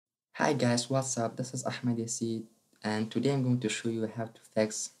Hi guys, what's up? This is Ahmed Yassid, and today I'm going to show you how to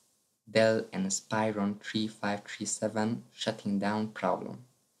fix Dell Inspiron 3537 shutting down problem.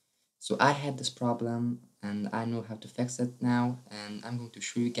 So I had this problem and I know how to fix it now, and I'm going to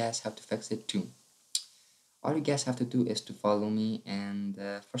show you guys how to fix it too. All you guys have to do is to follow me, and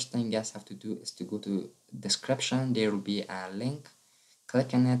the first thing you guys have to do is to go to description. There will be a link.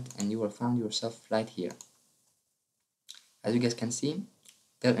 Click on it and you will find yourself right here. As you guys can see,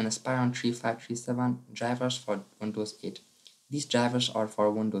 Dell Inspiron 3537 drivers for Windows 8. These drivers are for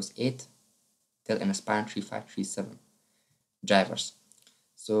Windows 8 Dell Inspiron 3537 drivers.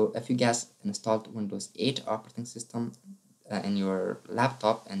 So if you guys installed Windows 8 operating system in your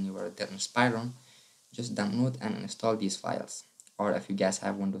laptop and your Dell Inspiron, just download and install these files. Or if you guys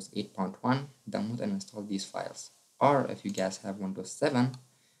have Windows 8.1, download and install these files. Or if you guys have Windows 7,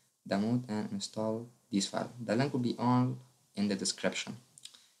 download and install these files. The link will be all in the description.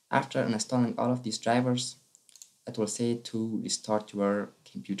 After installing all of these drivers, it will say to restart your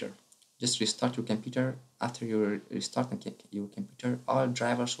computer. Just restart your computer. After you restart your computer, all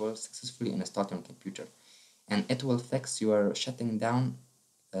drivers will successfully install on your computer, and it will fix your shutting down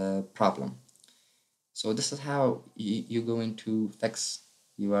problem. So this is how you're going to fix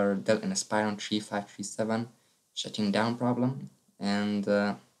your Dell Inspiron 3537 shutting down problem, and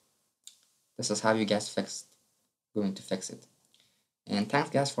this is how you guys going to fix it. And thanks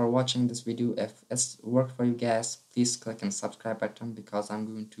guys for watching this video. If it's worked for you guys, please click on subscribe button because I'm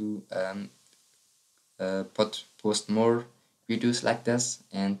going to post more videos like this.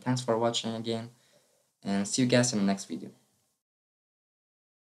 And thanks for watching again, and see you guys in the next video.